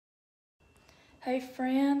Hey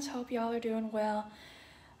friends, hope y'all are doing well.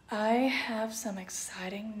 I have some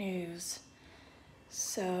exciting news.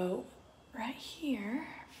 So right here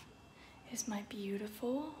is my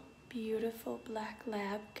beautiful, beautiful black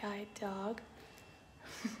lab guide dog.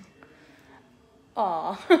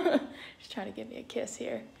 Aw, she's trying to give me a kiss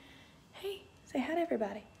here. Hey, say hi to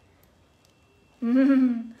everybody.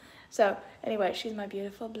 So anyway, she's my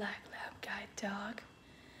beautiful black lab guide dog.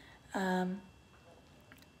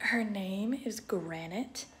 Her name is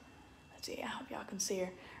Granite. Let's see, I hope y'all can see her.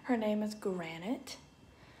 Her name is Granite.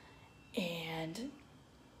 And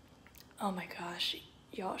oh my gosh,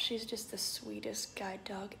 y'all, she's just the sweetest guide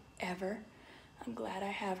dog ever. I'm glad I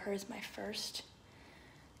have her as my first.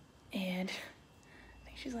 And I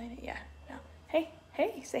think she's laying it, yeah, no. Hey,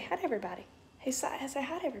 say hi to everybody. Hey, say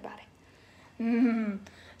hi to everybody.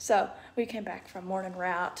 So we came back from morning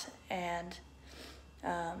route and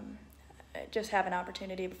just have an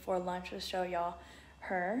opportunity before lunch to show y'all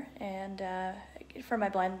her. And for my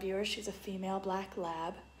blind viewers, she's a female black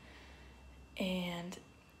lab. And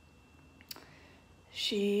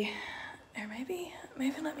or maybe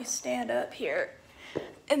let me stand up here.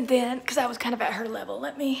 And then, because I was kind of at her level,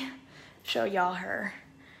 let me show y'all her.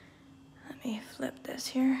 Let me flip this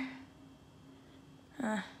here.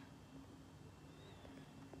 Okay,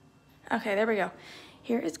 there we go.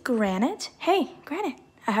 Here is Granite. Hey, Granite.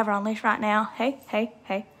 I have her on leash right now. Hey. I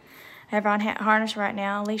have her on harness right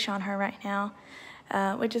now, leash on her right now.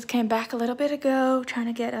 We just came back a little bit ago, trying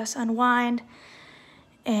to get us unwind.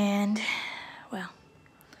 And, well,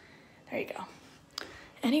 there you go.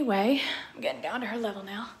 Anyway, I'm getting down to her level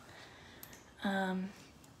now.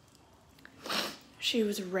 She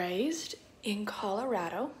was raised in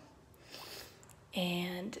Colorado,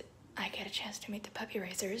 and I get a chance to meet the puppy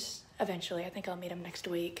raisers eventually. I think I'll meet them next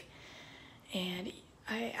week. And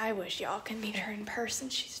I wish y'all can meet her in person.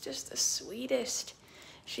 She's just the sweetest.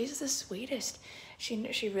 She's the sweetest.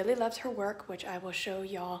 She really loves her work, which I will show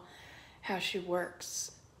y'all how she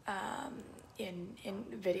works in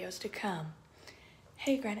videos to come.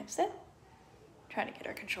 Hey, Granite, sit. Trying to get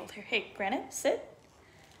her controlled here. Hey, Granite, sit.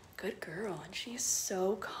 Good girl, and she's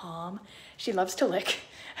so calm. She loves to lick.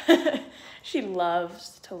 She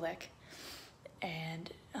loves to lick.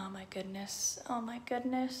 And oh my goodness, I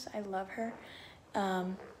love her.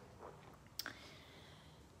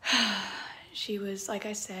 She was, like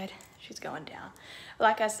I said, she's going down.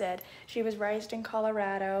 Like I said, she was raised in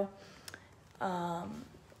Colorado.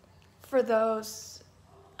 For those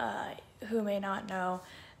who may not know,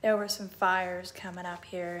 there were some fires coming up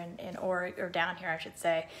here in Oregon, or down here, I should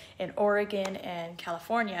say, in Oregon and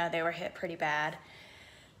California. They were hit pretty bad.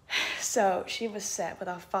 So she was set with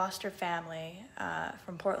a foster family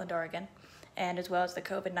from Portland, Oregon, and as well as the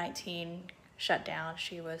COVID-19 shutdown,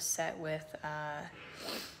 she was set with a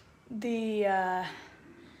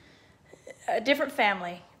different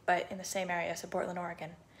family, but in the same area, so Portland,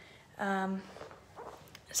 Oregon.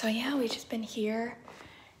 So yeah, we've just been here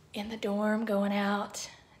in the dorm, going out.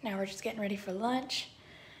 Now we're just getting ready for lunch.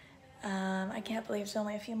 I can't believe it's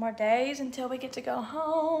only a few more days until we get to go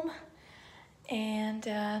home. And,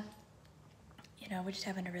 you know, we're just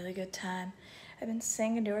having a really good time. I've been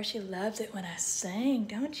singing to her. She loves it when I sing,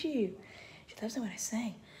 don't you? She loves it when I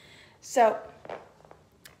sing. So,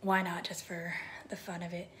 why not, just for the fun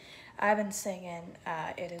of it? I've been singing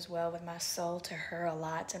It Is Well With My Soul to her a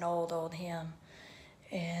lot. It's an old hymn.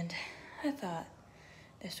 And I thought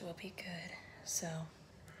this will be good. So,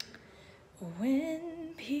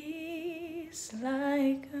 when peace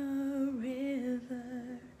like a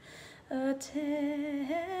river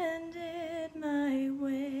attended my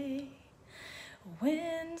way,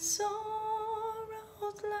 when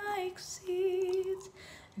sorrows like seas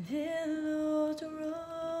billows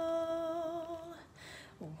roll,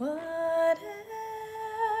 whatever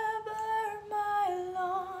my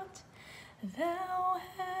lot, thou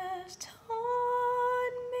hast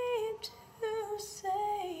taught me to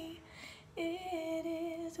say, it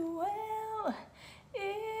is well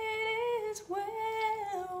with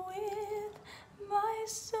my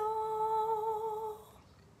soul.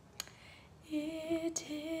 It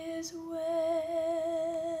is well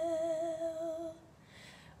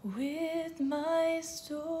with my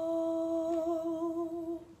soul.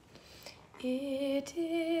 It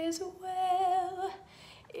is well.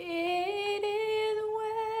 It is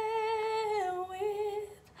well with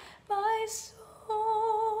my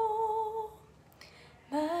soul.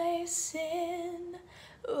 My sin,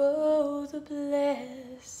 oh, the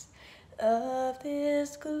bliss of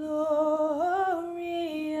this glorious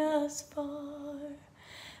far.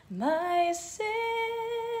 My sin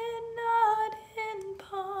not in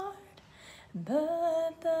part,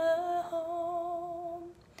 but the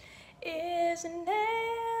was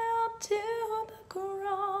nailed to the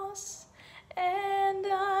cross, and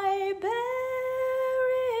I bear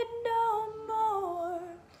it no more.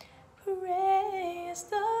 Praise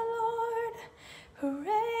the Lord,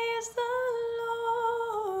 praise the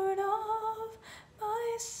Lord of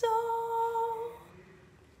my soul.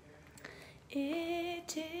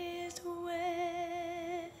 It is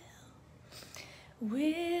well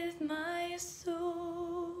with my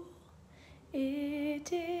soul.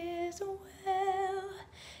 It is well,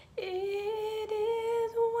 it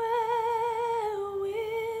is well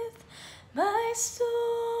with my soul.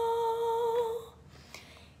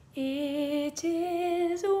 It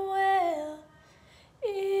is well,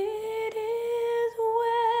 it is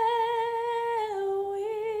well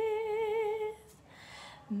with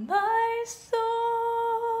my soul.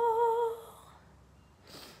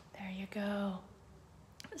 There you go.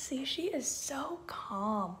 See, she is so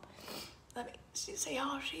calm. Let me see,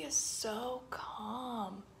 y'all, she is so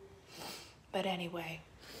calm. But anyway,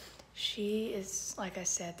 she is, like I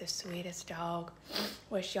said, the sweetest dog.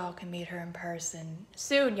 Wish y'all can meet her in person.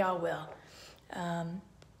 Soon y'all will.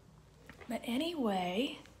 But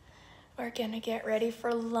anyway, we're gonna get ready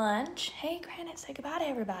for lunch. Hey, Granite, say goodbye to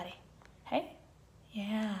everybody. Hey?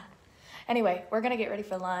 Yeah. Anyway, we're gonna get ready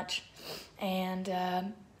for lunch. And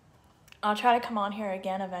I'll try to come on here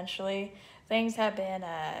again eventually. Things have been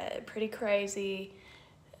pretty crazy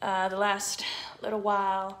the last little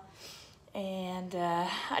while, and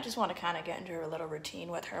I just want to kind of get into a little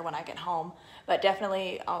routine with her when I get home. But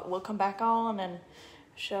definitely we'll come back on and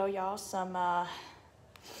show y'all some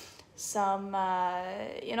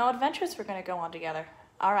adventures we're gonna go on together.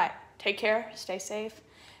 All right, take care, stay safe.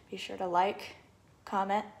 Be sure to like,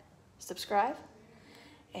 comment, subscribe,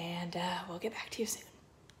 and we'll get back to you soon.